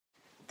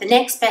The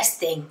Next Best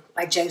Thing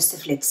by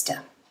Joseph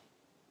Lidster.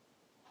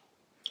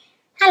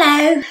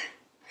 Hello.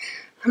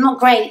 I'm not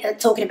great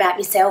at talking about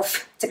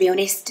myself, to be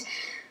honest.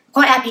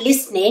 Quite happy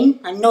listening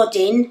and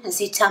nodding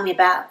as you tell me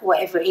about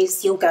whatever it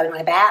is you're going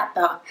on about,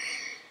 but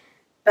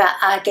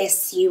I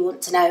guess you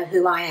want to know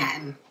who I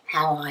am,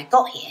 how I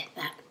got here,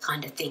 that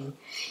kind of thing.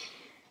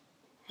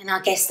 And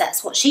I guess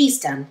that's what she's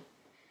done.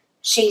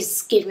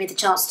 She's given me the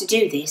chance to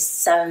do this,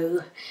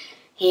 so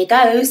here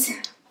goes.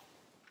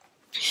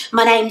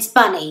 My name's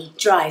Bunny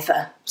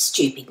Driver,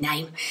 stupid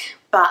name,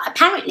 but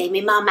apparently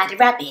my mum had a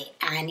rabbit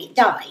and it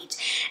died,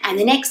 and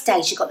the next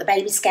day she got the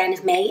baby scan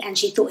of me and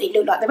she thought it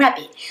looked like the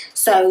rabbit,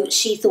 so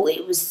she thought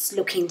it was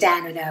looking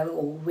down on her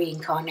or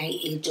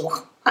reincarnated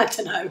or I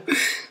don't know,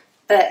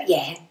 but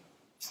yeah,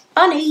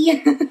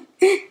 Bunny.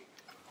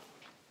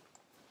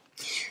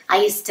 I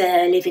used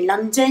to live in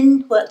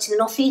London, worked in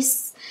an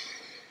office.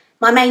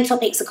 My main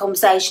topics of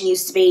conversation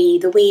used to be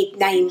the weird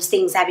names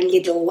things have in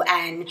Lidl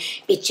and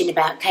bitching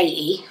about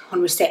Katie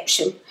on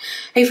reception,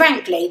 who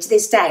frankly, to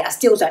this day, I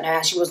still don't know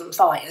how she wasn't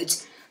fired,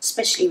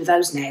 especially with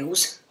those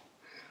nails.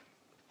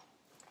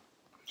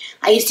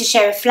 I used to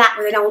share a flat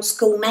with an old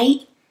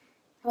schoolmate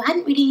who I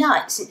hadn't really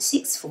liked since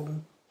sixth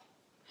form.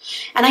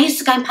 And I used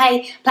to go and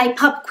play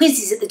pub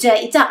quizzes at the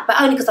Dirty Duck, but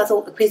only because I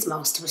thought the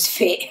quizmaster was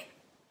fit.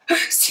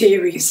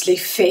 Seriously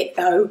fit,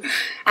 though.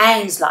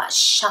 Hands like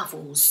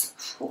shovels.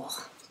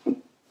 Oh.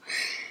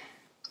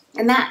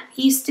 And that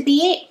used to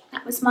be it.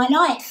 That was my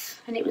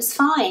life. And it was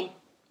fine.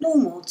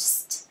 Normal.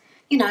 Just,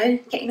 you know,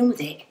 getting on with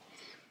it.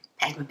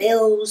 Paid my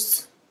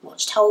bills.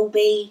 Watched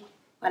Holby.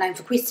 Went home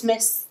for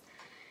Christmas.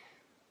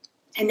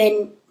 And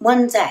then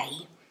one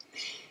day,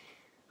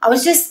 I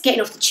was just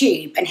getting off the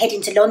tube and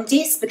heading to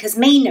Lidster because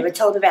Mina had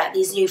told me about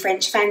these new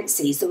French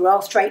fancies that were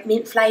after 8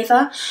 mint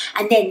flavour.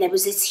 And then there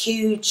was this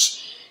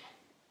huge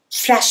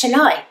flash of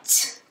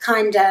light.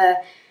 Kind of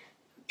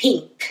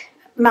pink,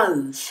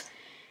 mauve.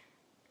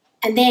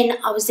 And then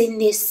I was in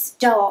this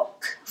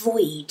dark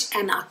void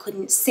and I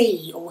couldn't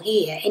see or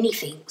hear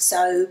anything.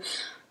 So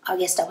I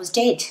guess I was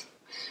dead.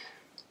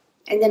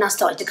 And then I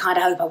started to kind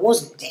of hope I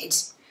wasn't dead.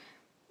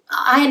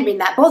 I hadn't been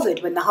that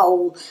bothered when the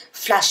whole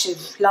flash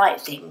of light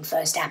thing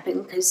first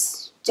happened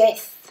because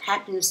death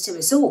happens to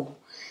us all.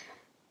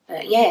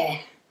 But yeah,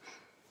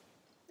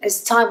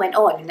 as time went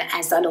on and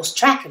as I lost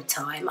track of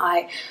time,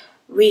 I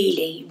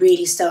really,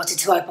 really started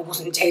to hope I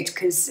wasn't dead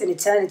because an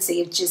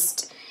eternity of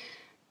just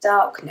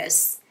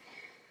darkness.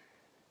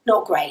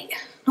 Not great,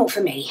 not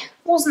for me.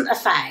 Wasn't a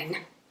fan.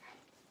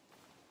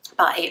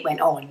 But it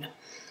went on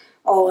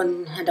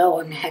and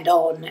on and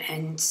on,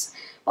 and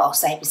well, I'll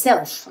say it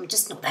myself, I'm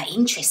just not that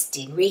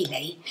interesting,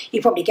 really.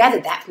 You probably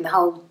gathered that from the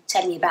whole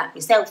telling you about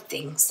myself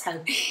thing,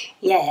 so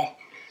yeah.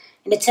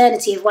 An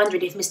eternity of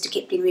wondering if Mr.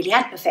 Kipling really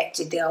had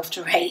perfected the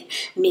after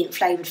 8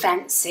 mint-flavoured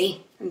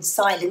fancy and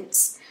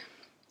silence.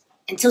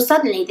 Until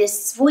suddenly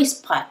this voice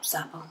pipes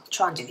up. I'll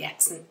try and do the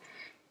accent.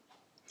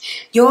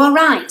 You're all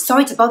right,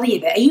 sorry to bother you,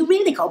 but are you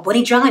really called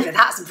Bunny Driver?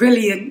 That's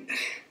brilliant.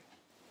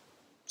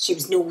 She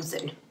was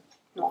northern,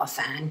 not a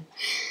fan.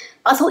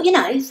 But I thought, you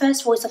know,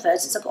 first voice I've heard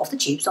since I got off the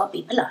tube, so I'll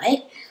be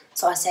polite.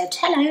 So I said,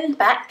 hello,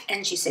 back,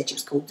 and she said she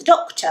was called the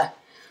Doctor.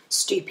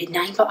 Stupid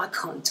name, but I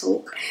can't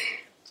talk.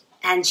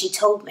 And she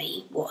told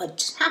me what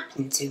had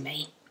happened to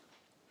me.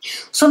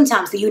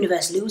 Sometimes the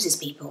universe loses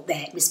people,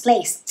 they're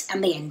misplaced,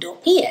 and they end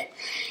up here.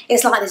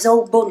 It's like this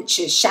whole bunch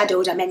of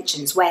shadow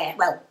dimensions where,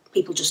 well,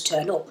 people just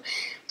turn up.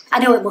 I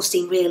know it must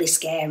seem really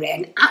scary,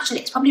 and actually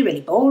it's probably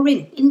really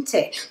boring, isn't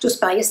it? Just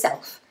by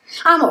yourself.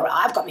 I'm all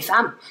right, I've got my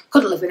fam.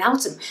 Couldn't live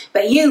without them.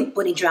 But you,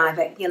 Bunny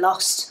Driver, you're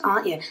lost,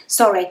 aren't you?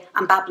 Sorry,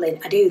 I'm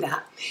babbling, I do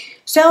that.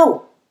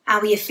 So, how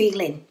are you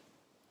feeling?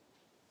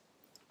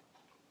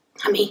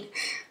 I mean,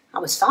 I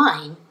was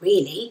fine,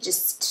 really,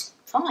 just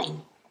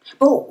fine.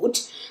 Bored,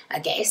 I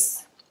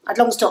guess. I'd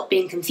long stopped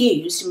being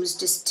confused and was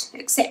just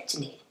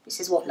accepting it.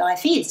 This is what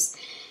life is.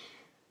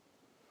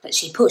 But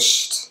she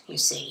pushed, you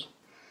see.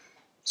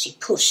 She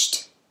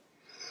pushed.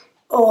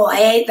 Oh, I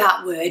hate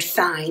that word,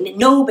 fine.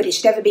 Nobody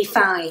should ever be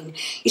fine.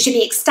 You should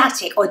be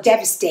ecstatic or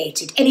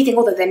devastated. Anything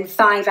other than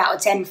 5 out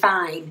of 10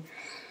 fine.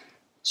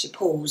 She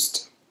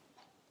paused.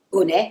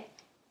 Bunny.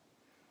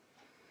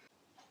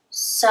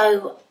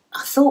 So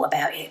I thought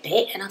about it a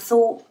bit and I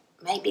thought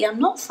maybe I'm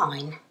not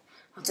fine.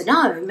 I don't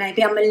know,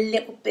 maybe I'm a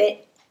little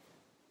bit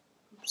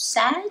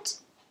sad.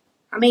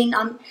 I mean,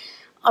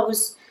 well,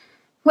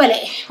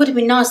 it would have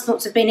been nice not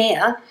to have been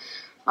here.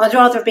 I'd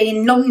rather have been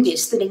in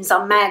Lidster than in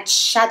some mad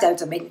shadow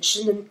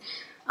dimension, and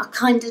I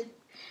kind of...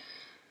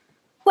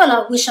 Well,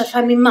 I wish I'd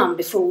phoned my mum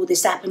before all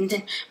this happened,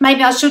 and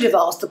maybe I should have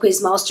asked the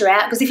quizmaster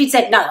out, because if he'd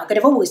said no, I could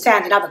have always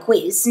found another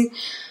quiz, and...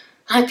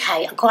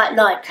 OK, I quite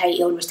like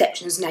Katie on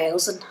reception's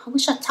nails, and I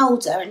wish I'd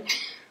told her, and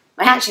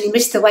I actually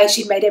missed the way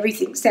she made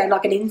everything sound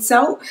like an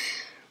insult.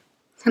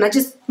 And I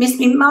just missed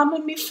my mum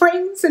and my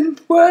friends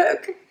and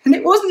work. And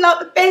it wasn't like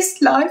the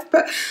best life,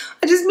 but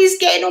I just missed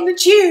getting on the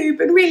tube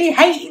and really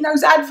hating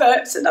those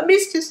adverts. And I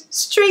missed just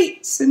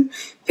streets and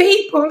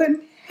people and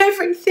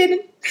everything.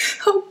 And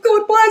oh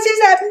God, why has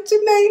this happened to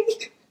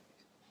me?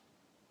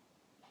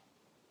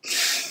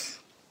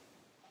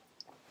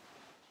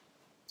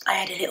 I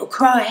had a little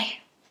cry.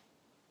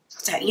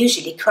 I don't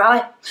usually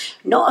cry,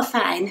 not a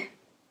fan.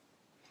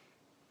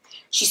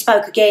 She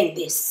spoke again,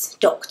 this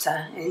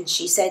doctor, and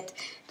she said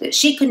that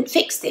she couldn't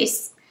fix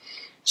this.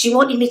 She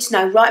wanted me to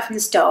know right from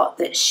the start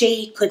that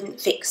she couldn't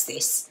fix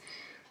this.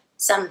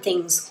 Some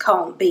things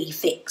can't be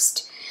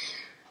fixed.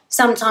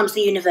 Sometimes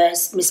the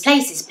universe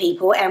misplaces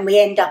people and we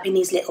end up in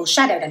these little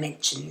shadow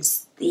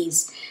dimensions,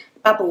 these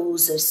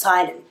bubbles of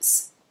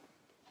silence.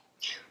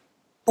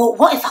 But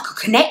what if I could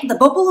connect the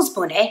bubbles,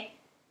 Bunny?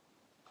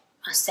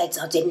 I said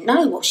I didn't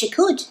know what she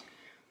could.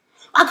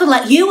 I could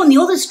let you and the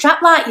others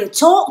trap like you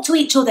talk to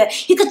each other.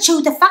 You could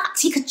chew the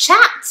facts, you could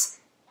chat.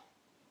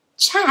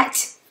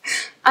 Chat?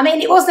 I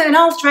mean, it wasn't an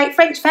half-straight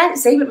French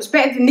fancy, but it was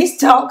better than this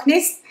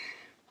darkness.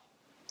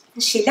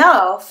 And she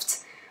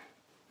laughed,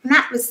 and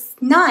that was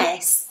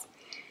nice.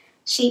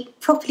 She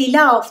properly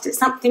laughed at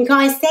something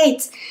I said,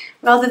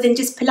 rather than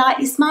just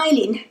politely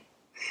smiling.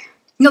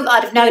 Not that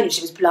I'd have known if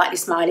she was politely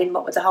smiling,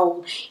 what with the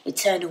whole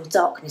eternal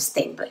darkness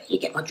thing, but you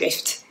get my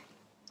drift.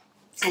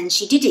 And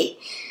she did it.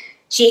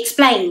 She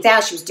explained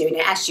how she was doing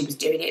it as she was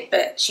doing it,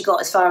 but she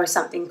got as far as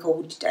something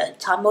called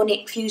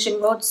harmonic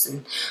fusion rods,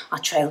 and I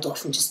trailed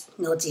off and just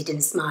nodded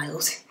and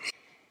smiled.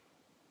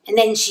 And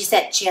then she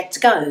said she had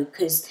to go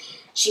because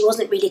she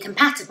wasn't really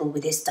compatible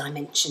with this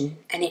dimension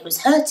and it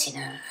was hurting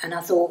her. And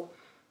I thought,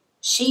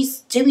 she's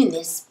doing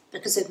this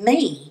because of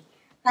me.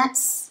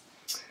 That's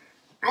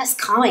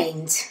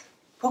kind,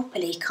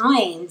 properly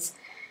kind.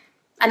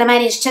 And I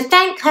managed to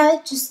thank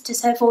her just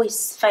as her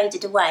voice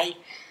faded away.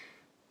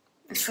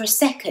 And for a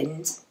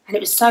second, and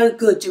it was so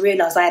good to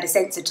realise I had a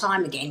sense of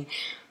time again,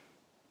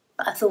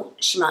 but I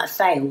thought she might have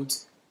failed.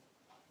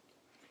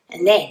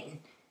 And then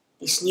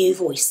this new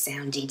voice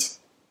sounded.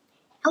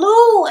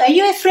 Hello, are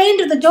you a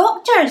friend of the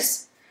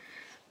doctor's?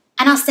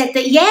 And I said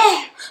that,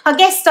 yeah, I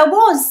guessed I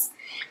was.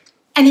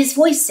 And his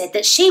voice said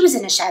that she was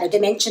in a shadow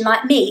dimension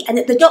like me and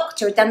that the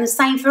doctor had done the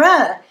same for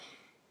her.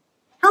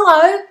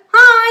 Hello,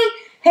 hi,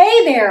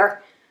 hey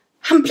there.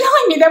 And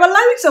blimey, there were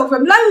loads of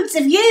them, loads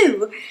of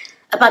you.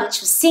 A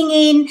bunch was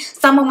singing,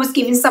 someone was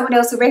giving someone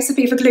else a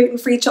recipe for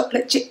gluten-free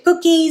chocolate chip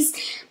cookies.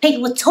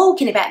 People were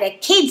talking about their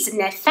kids and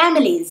their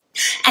families.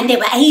 And there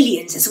were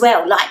aliens as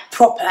well, like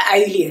proper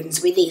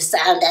aliens with these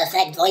sound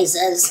effect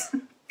voices.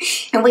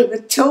 And we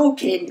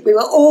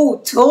were all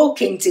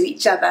talking to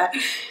each other.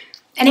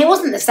 And it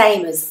wasn't the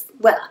same as,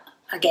 well,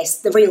 I guess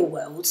the real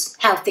world,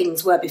 how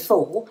things were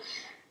before.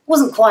 It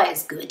wasn't quite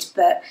as good,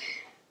 but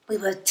we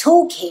were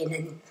talking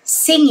and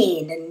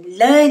singing and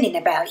learning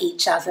about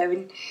each other.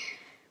 And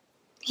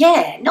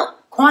yeah,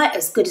 not quite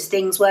as good as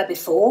things were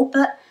before,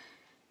 but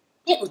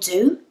it'll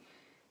do.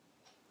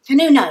 And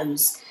who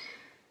knows?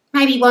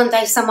 Maybe one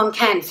day someone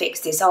can fix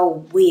this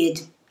whole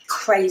weird,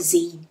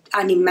 crazy,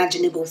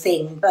 unimaginable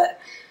thing, but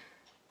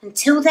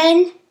until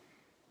then,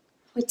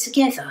 we're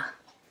together.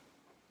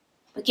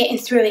 We're getting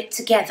through it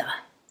together.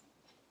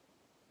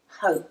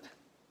 Hope.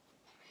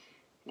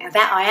 Now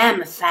that I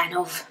am a fan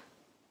of.